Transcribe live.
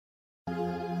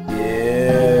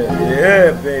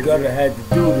GuDa had to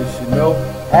do this, you know?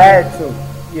 I had to.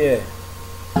 Yeah.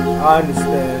 I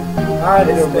understand. I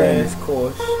understand this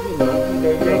course. You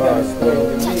ain't gotta explain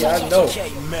to me, I know.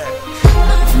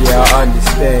 Yeah, I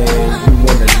understand. You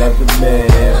want another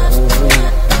man.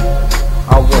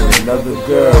 I want another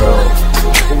girl.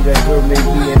 Who that girl may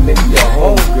be and maybe a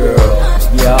home girl.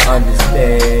 Yeah, I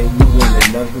understand. You want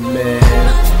another man.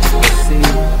 But see,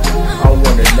 I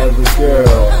want another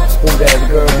girl. Who that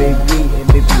girl may be and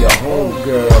maybe a home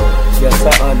girl. Yes,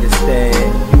 I understand.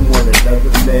 You want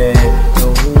another man.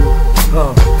 Know who?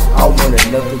 I want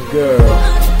another girl.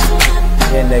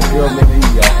 And that girl may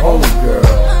be a home girl.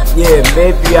 Yeah,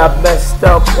 maybe I messed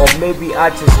up, or maybe I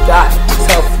just got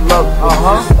tough luck.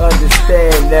 Just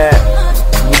understand that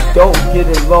we don't get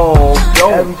along.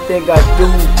 Everything I do,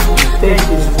 you think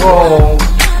is wrong.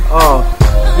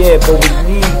 Yeah, but we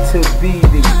need to be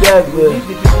together.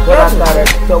 But I gotta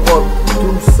throw up the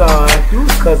do sign,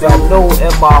 cause I know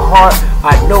in my heart,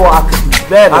 I know I could do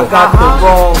better. I got the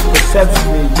wrong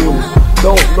perception of you.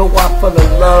 Don't know I fell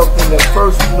in love in the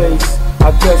first place.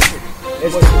 I guess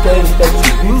it's the things that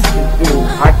you used to do.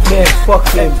 I can't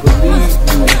fucking believe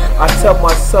you. I tell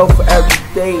myself every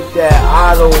day that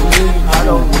I don't need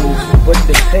you. But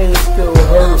the pain still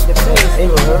hurts. The pain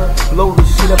still hurts. Blow the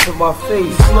shit up in my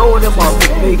face. Blow it in my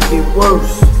face. Make it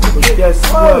worse. But guess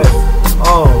what?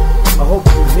 I hope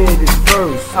you hear this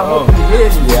verse. I hope you hear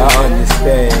this. Yeah, I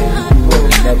understand. You want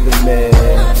another man.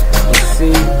 But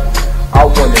see, I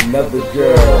want another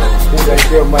girl. Who that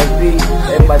girl might be,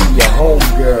 it might be a home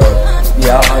girl.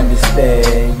 Yeah, I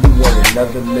understand. You want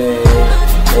another man.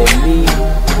 And me,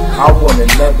 I want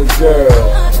another girl.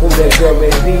 Who that girl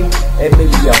may be, it may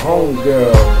be a home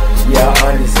girl. Yeah,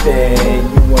 I understand.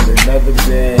 You want another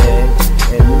man.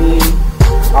 And me,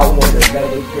 I want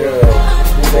another girl.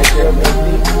 Who that girl may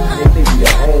be, it may be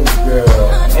a home girl.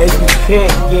 And you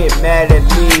can't get mad at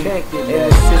me in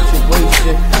a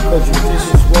situation, cause you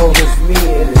just as wrong as me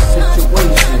in a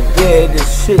situation. Yeah, this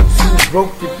shit too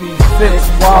broke to be fixed.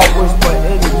 Why waste my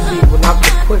energy when I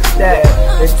could put that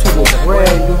into a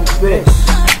brand new bitch?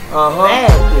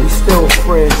 We still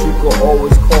friends, you can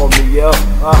always call me up.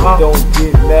 Don't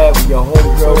get mad when your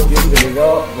homegirl giving it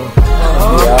up.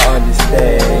 Yeah, I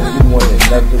understand. You want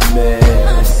another man.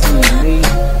 And see me,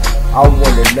 I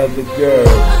want another girl.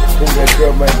 Who that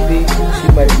girl might be, she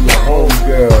might be a home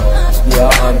girl.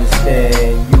 Yeah, I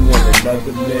understand. You want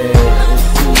another man. And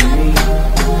see me,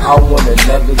 I want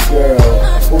another girl.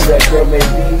 Who that girl may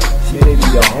be, she may be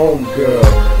a home girl.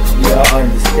 Yeah, I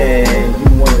understand. You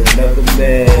want another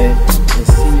man. And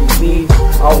see me,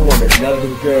 I want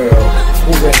another girl.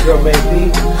 Who that girl may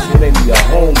be, she may be a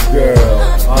home girl.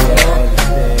 Yeah, I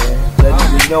understand. Let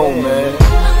me know, man.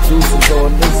 Deuces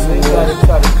on this one. Gotta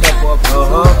try to cover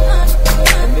up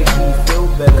and make me feel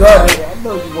better. GuDa, I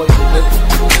know you want to make it.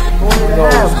 You know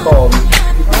what's called me.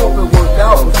 You hope it worked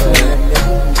out with you.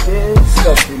 You did.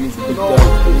 Especially when you know what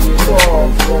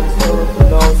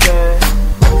I'm saying?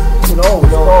 You can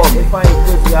always call me. If I ain't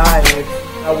busy,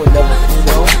 I would never,